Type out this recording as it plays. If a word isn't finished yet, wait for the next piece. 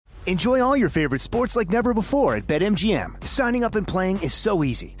Enjoy all your favorite sports like never before at BetMGM. Signing up and playing is so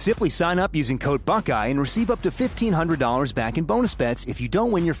easy. Simply sign up using code Buckeye and receive up to $1,500 back in bonus bets if you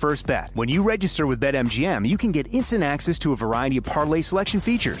don't win your first bet. When you register with BetMGM, you can get instant access to a variety of parlay selection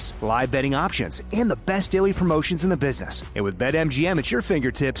features, live betting options, and the best daily promotions in the business. And with BetMGM at your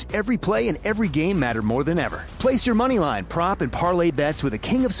fingertips, every play and every game matter more than ever. Place your moneyline, prop, and parlay bets with the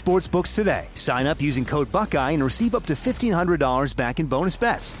king of sportsbooks today. Sign up using code Buckeye and receive up to $1,500 back in bonus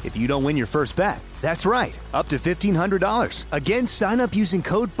bets if you don't win your first bet. That's right, up to $1,500. Again, sign up using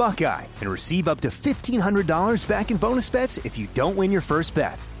code Buckeye and receive up to $1,500 back in bonus bets if you don't win your first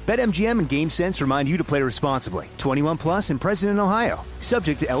bet. BetMGM and GameSense remind you to play responsibly. 21 plus and present in Ohio.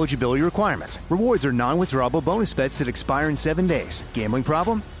 Subject to eligibility requirements. Rewards are non-withdrawable bonus bets that expire in 7 days. Gambling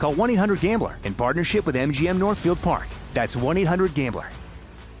problem? Call 1-800-GAMBLER in partnership with MGM Northfield Park. That's 1-800-GAMBLER.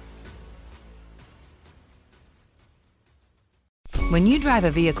 When you drive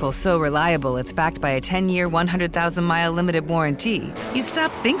a vehicle so reliable it's backed by a 10-year, 100,000-mile limited warranty, you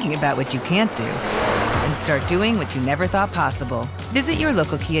stop thinking about what you can't do and start doing what you never thought possible. Visit your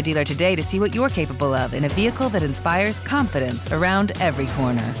local Kia dealer today to see what you're capable of in a vehicle that inspires confidence around every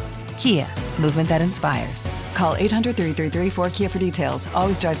corner. Kia, movement that inspires. Call 800-333-4KIA for details.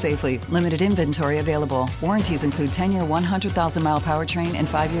 Always drive safely. Limited inventory available. Warranties include 10-year 100,000-mile powertrain and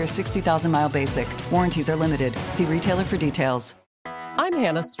 5-year 60,000-mile basic. Warranties are limited. See retailer for details. I'm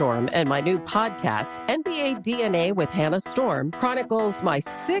Hannah Storm, and my new podcast, NBA DNA with Hannah Storm, chronicles my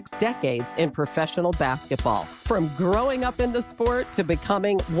 6 decades in professional basketball. From growing up in the sport to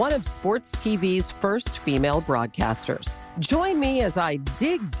becoming one of sports TV's first female broadcasters. Join me as I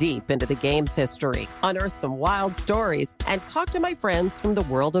dig deep into the game's history, unearth some wild stories, and talk to my friends from the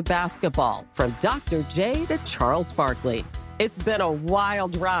world of basketball, from Dr. J to Charles Barkley. It's been a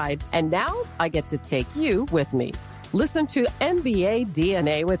wild ride, and now I get to take you with me. Listen to NBA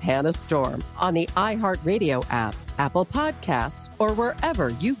DNA with Hannah Storm on the iHeartRadio app, Apple Podcasts, or wherever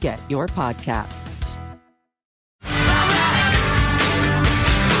you get your podcasts.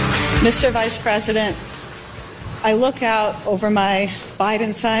 Mr. Vice President, I look out over my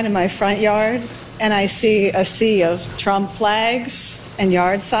Biden sign in my front yard, and I see a sea of Trump flags and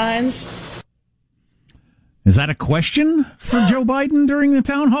yard signs. Is that a question for Joe Biden during the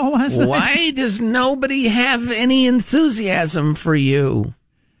town hall last night? Why does nobody have any enthusiasm for you?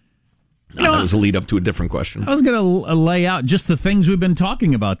 That was a lead up to a different question. I was going to lay out just the things we've been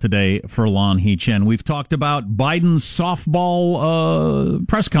talking about today for Lanhee Chen. We've talked about Biden's softball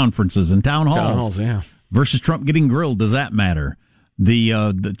press conferences and town halls. Town halls, yeah. Versus Trump getting grilled. Does that matter?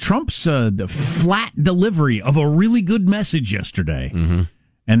 The Trump's the flat delivery of a really good message yesterday. Mm-hmm.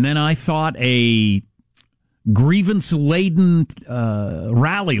 And then I thought a grievance-laden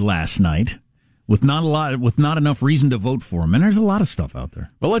rally last night with not enough reason to vote for him. And there's a lot of stuff out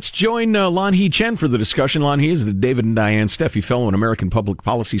there. Well, let's join Lanhee Chen for the discussion. Lanhee is the David and Diane Steffi Fellow in American Public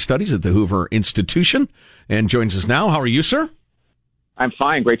Policy Studies at the Hoover Institution and joins us now. How are you, sir? I'm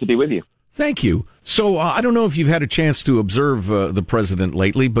fine. Great to be with you. Thank you. So I don't know if you've had a chance to observe the president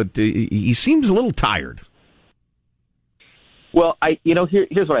lately, but he seems a little tired. Well,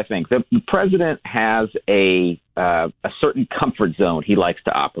 here's what I think. The president has a certain comfort zone he likes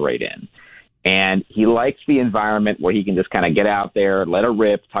to operate in. And he likes the environment where he can just kind of get out there, let it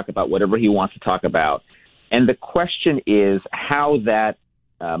rip, talk about whatever he wants to talk about. And the question is how that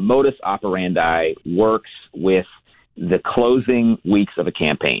modus operandi works with the closing weeks of a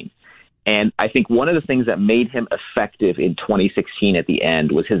campaign. And I think one of the things that made him effective in 2016 at the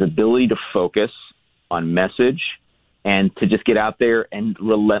end was his ability to focus on message and to just get out there and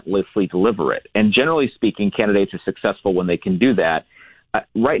relentlessly deliver it. And generally speaking, candidates are successful when they can do that.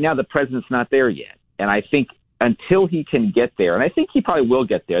 Right now, the president's not there yet. And I think until he can get there, and I think he probably will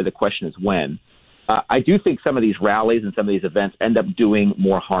get there, the question is when, I do think some of these rallies and some of these events end up doing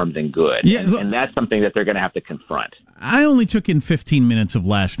more harm than good. Yeah, and that's something that they're going to have to confront. I only took in 15 minutes of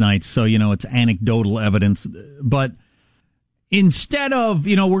last night, so, it's anecdotal evidence. But instead of,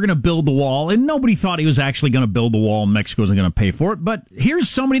 we're going to build the wall, and nobody thought he was actually going to build the wall and Mexico wasn't going to pay for it, but here's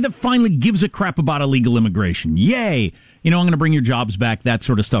somebody that finally gives a crap about illegal immigration. Yay! I'm going to bring your jobs back, that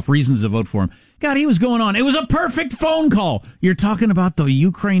sort of stuff. Reasons to vote for him. God, he was going on. It was a perfect phone call. You're talking about the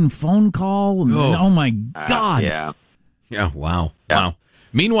Ukraine phone call? Oh my God. Yeah. Yeah, wow. Yeah. Wow.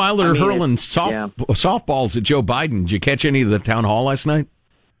 Meanwhile, they're hurling softballs at Joe Biden. Did you catch any of the town hall last night?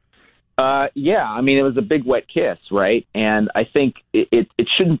 Yeah, it was a big wet kiss, right? And I think it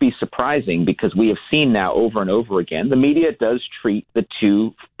shouldn't be surprising because we have seen now over and over again, the media does treat the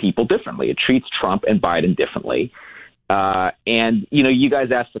two people differently. It treats Trump and Biden differently. And, you guys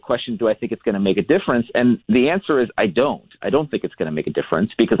asked the question, do I think it's going to make a difference? And the answer is I don't. I don't think it's going to make a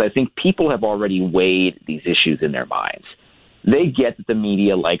difference because I think people have already weighed these issues in their minds. They get that the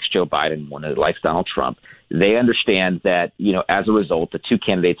media likes Joe Biden more than it likes Donald Trump. They understand that, as a result, the two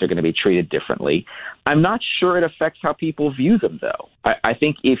candidates are going to be treated differently. I'm not sure it affects how people view them, though. I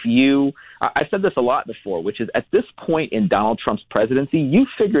think I've said this a lot before, which is at this point in Donald Trump's presidency, you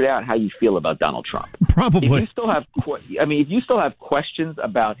figured out how you feel about Donald Trump. Probably. If you still have questions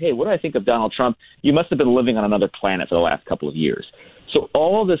about, hey, what do I think of Donald Trump? You must have been living on another planet for the last couple of years. So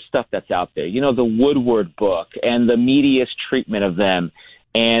all this stuff that's out there, the Woodward book and the media's treatment of them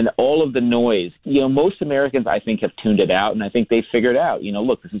and all of the noise, most Americans, I think, have tuned it out. And I think they figured out,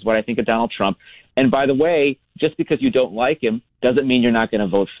 look, this is what I think of Donald Trump. And by the way, just because you don't like him doesn't mean you're not going to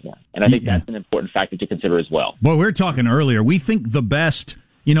vote for him. And I think that's an important factor to consider as well. Well, we were talking earlier. We think the best,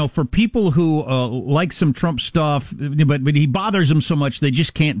 for people who like some Trump stuff, but he bothers them so much they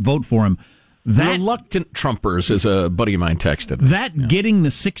just can't vote for him. Reluctant Trumpers, as a buddy of mine texted. Getting the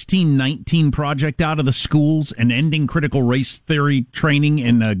 1619 project out of the schools and ending critical race theory training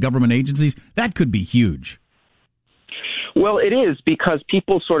in government agencies, that could be huge. Well, it is because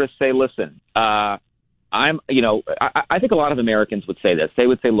people sort of say, listen, I think a lot of Americans would say this. They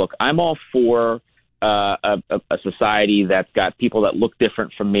would say, look, I'm all for a society that's got people that look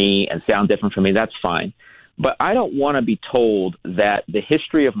different from me and sound different from me. That's fine. But I don't want to be told that the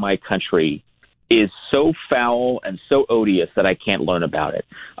history of my country is so foul and so odious that I can't learn about it.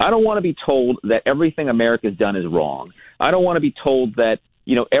 I don't want to be told that everything America's done is wrong. I don't want to be told that,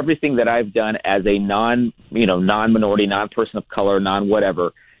 everything that I've done as a non-minority, non-person of color,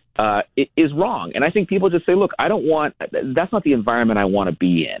 non-whatever, is wrong. And I think people just say, look, that's not the environment I want to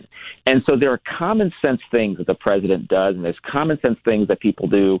be in. And so there are common sense things that the president does, and there's common sense things that people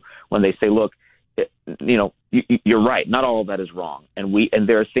do when they say, look, you're right. Not all of that is wrong. And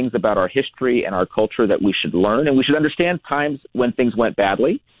there are things about our history and our culture that we should learn, and we should understand times when things went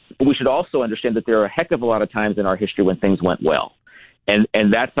badly. But we should also understand that there are a heck of a lot of times in our history when things went well. And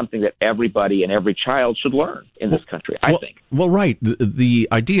that's something that everybody and every child should learn in this country, I think. Well, right. The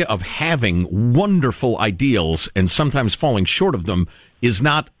idea of having wonderful ideals and sometimes falling short of them is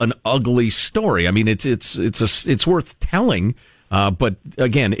not an ugly story. I mean, it's worth telling. But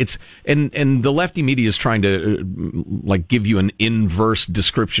again, and the lefty media is trying to give you an inverse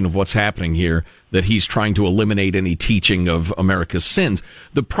description of what's happening here, that he's trying to eliminate any teaching of America's sins.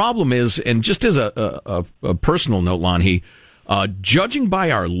 The problem is, and just as a personal note, Lanhee, judging by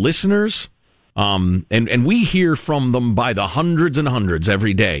our listeners, and we hear from them by the hundreds and hundreds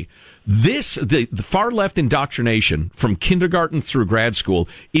every day, the far left indoctrination from kindergarten through grad school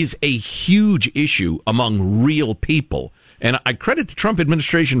is a huge issue among real people. And I credit the Trump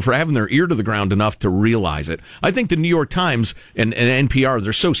administration for having their ear to the ground enough to realize it. I think the New York Times and NPR,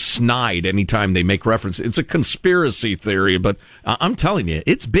 they're so snide anytime they make reference. It's a conspiracy theory, but I'm telling you,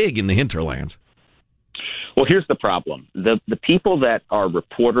 it's big in the hinterlands. Well, here's the problem. The people that are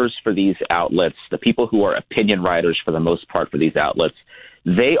reporters for these outlets, the people who are opinion writers for the most part for these outlets,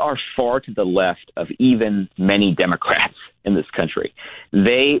 they are far to the left of even many Democrats in this country.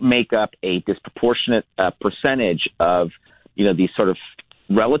 They make up a disproportionate percentage of these sort of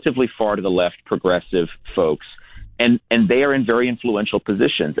relatively far to the left progressive folks, and they are in very influential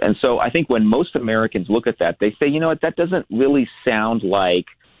positions. And so I think when most Americans look at that, they say, that doesn't really sound like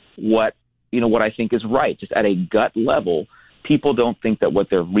what I think is right. Just at a gut level, people don't think that what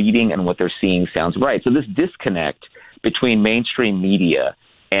they're reading and what they're seeing sounds right. So this disconnect between mainstream media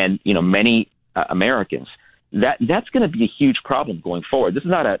and many Americans, that's going to be a huge problem going forward. This is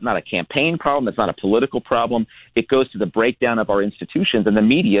not a campaign problem. It's not a political problem. It goes to the breakdown of our institutions, and the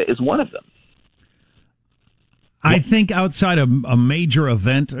media is one of them. I think outside of a major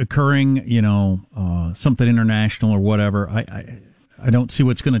event occurring, something international or whatever, I don't see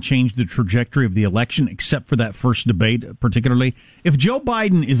what's going to change the trajectory of the election, except for that first debate, particularly. If Joe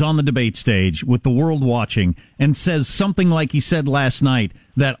Biden is on the debate stage with the world watching and says something like he said last night,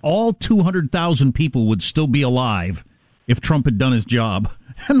 that all 200,000 people would still be alive if Trump had done his job,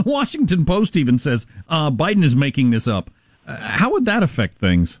 and the Washington Post even says Biden is making this up, how would that affect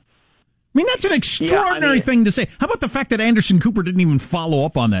things? I mean, that's an extraordinary thing to say. How about the fact that Anderson Cooper didn't even follow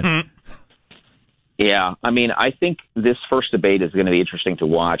up on that? Yeah, I mean, I think this first debate is going to be interesting to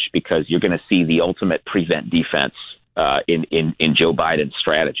watch because you're going to see the ultimate prevent defense in Joe Biden's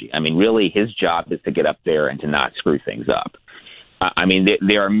strategy. I mean, really, his job is to get up there and to not screw things up. I mean,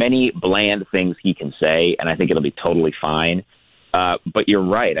 there are many bland things he can say, and I think it'll be totally fine. But you're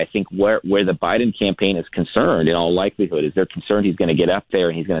right. I think where the Biden campaign is concerned, in all likelihood, is they're concerned he's going to get up there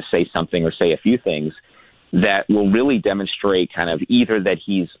and he's going to say something or say a few things that will really demonstrate kind of either that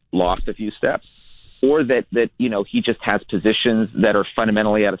he's lost a few steps or that he just has positions that are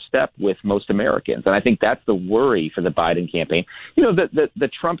fundamentally out of step with most Americans. And I think that's the worry for the Biden campaign. The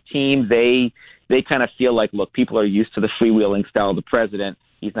Trump team, they kind of feel like, look, people are used to the freewheeling style of the president.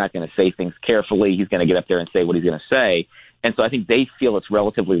 He's not going to say things carefully. He's going to get up there and say what he's going to say. And so I think they feel it's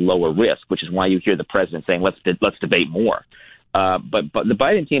relatively lower risk, which is why you hear the president saying, let's debate more. But the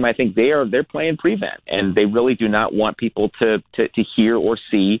Biden team, I think they're playing prevent, and they really do not want people to hear or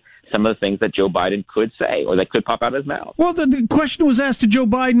see some of the things that Joe Biden could say or that could pop out of his mouth. Well, the question was asked to Joe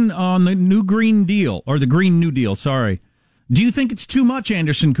Biden on the new Green Deal, or the Green New Deal, sorry. Do you think it's too much?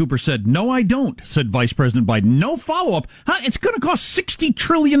 Anderson Cooper said, no, I don't, said Vice President Biden. No follow-up. It's going to cost $60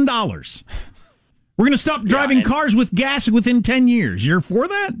 trillion. We're going to stop driving cars with gas within 10 years. You're for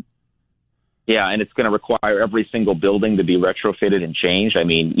that? Yeah, and it's going to require every single building to be retrofitted and changed. I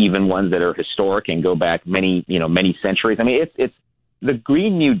mean, even ones that are historic and go back many centuries. I mean, it's the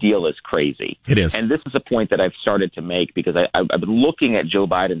Green New Deal is crazy. It is. And this is a point that I've started to make because I've been looking at Joe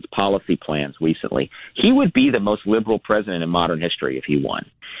Biden's policy plans recently. He would be the most liberal president in modern history if he won.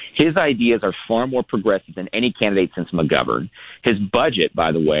 His ideas are far more progressive than any candidate since McGovern. His budget,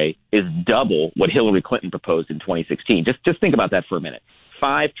 by the way, is double what Hillary Clinton proposed in 2016. Just think about that for a minute.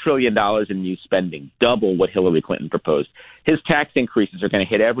 $5 trillion in new spending, double what Hillary Clinton proposed. His tax increases are going to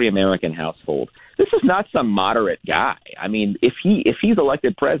hit every American household. This is not some moderate guy. I mean, if he's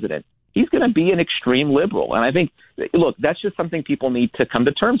elected president, he's going to be an extreme liberal. And I think, look, that's just something people need to come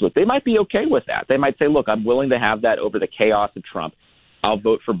to terms with. They might be okay with that. They might say, look, I'm willing to have that over the chaos of Trump. I'll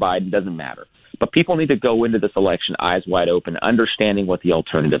vote for Biden. Doesn't matter. But people need to go into this election eyes wide open, understanding what the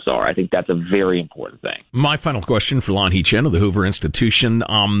alternatives are. I think that's a very important thing. My final question for Lanhee Chen of the Hoover Institution.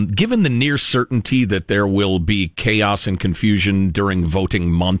 Given the near certainty that there will be chaos and confusion during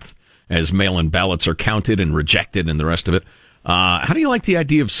voting month as mail-in ballots are counted and rejected and the rest of it, how do you like the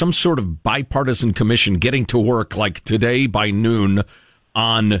idea of some sort of bipartisan commission getting to work like today by noon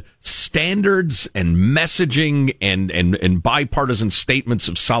on standards and messaging and bipartisan statements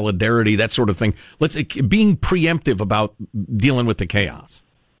of solidarity, that sort of thing? Being preemptive about dealing with the chaos.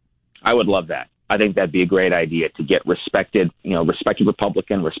 I would love that. I think that'd be a great idea to get respected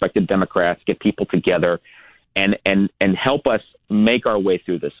Republican, respected Democrats, get people together and help us make our way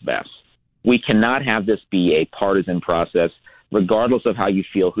through this mess. We cannot have this be a partisan process. Regardless of how you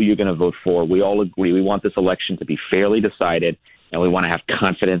feel, who you're going to vote for, we all agree we want this election to be fairly decided, and we want to have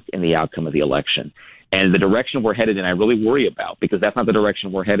confidence in the outcome of the election. And the direction we're headed in, I really worry about, because that's not the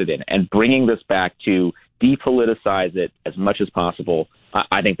direction we're headed in. And bringing this back to depoliticize it as much as possible,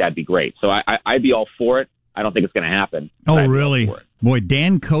 I think that'd be great. So I'd be all for it. I don't think it's going to happen. Oh, really? Boy,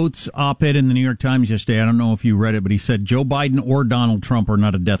 Dan Coates' op-ed in the New York Times yesterday, I don't know if you read it, but he said Joe Biden or Donald Trump are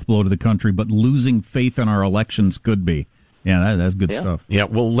not a death blow to the country, but losing faith in our elections could be. Yeah, that's good stuff. Yeah,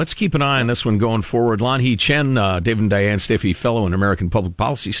 well, let's keep an eye on this one going forward. Lanhee Chen, David and Diane Stiffy Fellow in American Public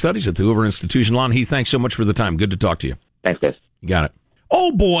Policy Studies at the Hoover Institution. Lanhee, thanks so much for the time. Good to talk to you. Thanks, guys. You got it.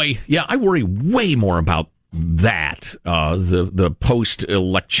 Oh, boy. Yeah, I worry way more about that, the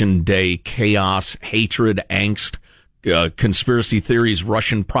post-election day chaos, hatred, angst, conspiracy theories,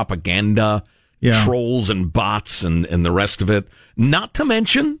 Russian propaganda, trolls and bots and the rest of it. Not to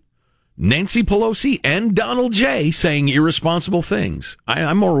mention Nancy Pelosi and Donald J. saying irresponsible things.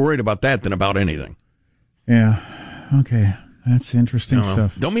 I'm more worried about that than about anything. Yeah. Okay. That's interesting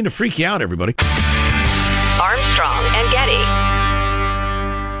stuff. Don't mean to freak you out, everybody. Armstrong and Getty.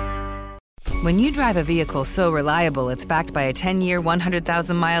 When you drive a vehicle so reliable it's backed by a 10-year,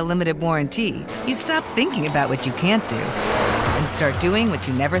 100,000-mile limited warranty, you stop thinking about what you can't do and start doing what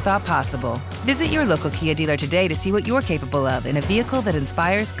you never thought possible. Visit your local Kia dealer today to see what you're capable of in a vehicle that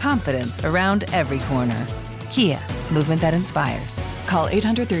inspires confidence around every corner. Kia, movement that inspires. Call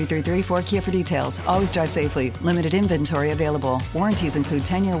 800-333-4KIA for details. Always drive safely. Limited inventory available. Warranties include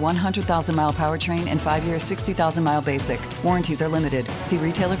 10-year 100,000-mile powertrain and 5-year 60,000-mile basic. Warranties are limited. See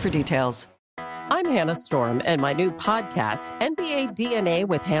retailer for details. I'm Hannah Storm, and my new podcast, NBA DNA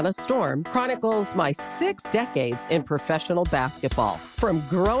with Hannah Storm, chronicles my 6 decades in professional basketball. From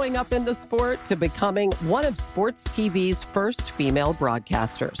growing up in the sport to becoming one of sports TV's first female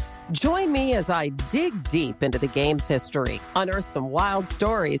broadcasters. Join me as I dig deep into the game's history, unearth some wild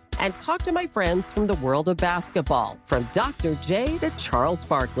stories, and talk to my friends from the world of basketball, from Dr. J to Charles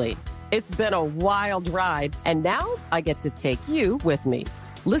Barkley. It's been a wild ride, and now I get to take you with me.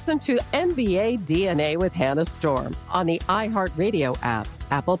 Listen to NBA DNA with Hannah Storm on the iHeartRadio app,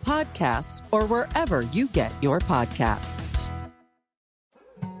 Apple Podcasts, or wherever you get your podcasts.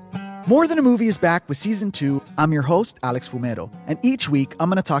 More Than a Movie is back with Season 2. I'm your host, Alex Fumero, and each week I'm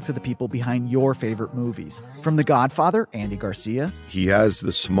going to talk to the people behind your favorite movies. From The Godfather, Andy Garcia. He has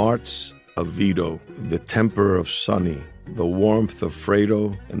the smarts of Vito, the temper of Sonny, the warmth of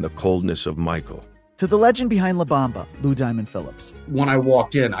Fredo, and the coldness of Michael. To the legend behind La Bamba, Lou Diamond Phillips. When I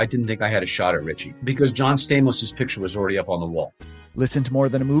walked in, I didn't think I had a shot at Richie because John Stamos' picture was already up on the wall. Listen to More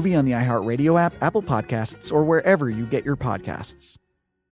Than a Movie on the iHeartRadio app, Apple Podcasts, or wherever you get your podcasts.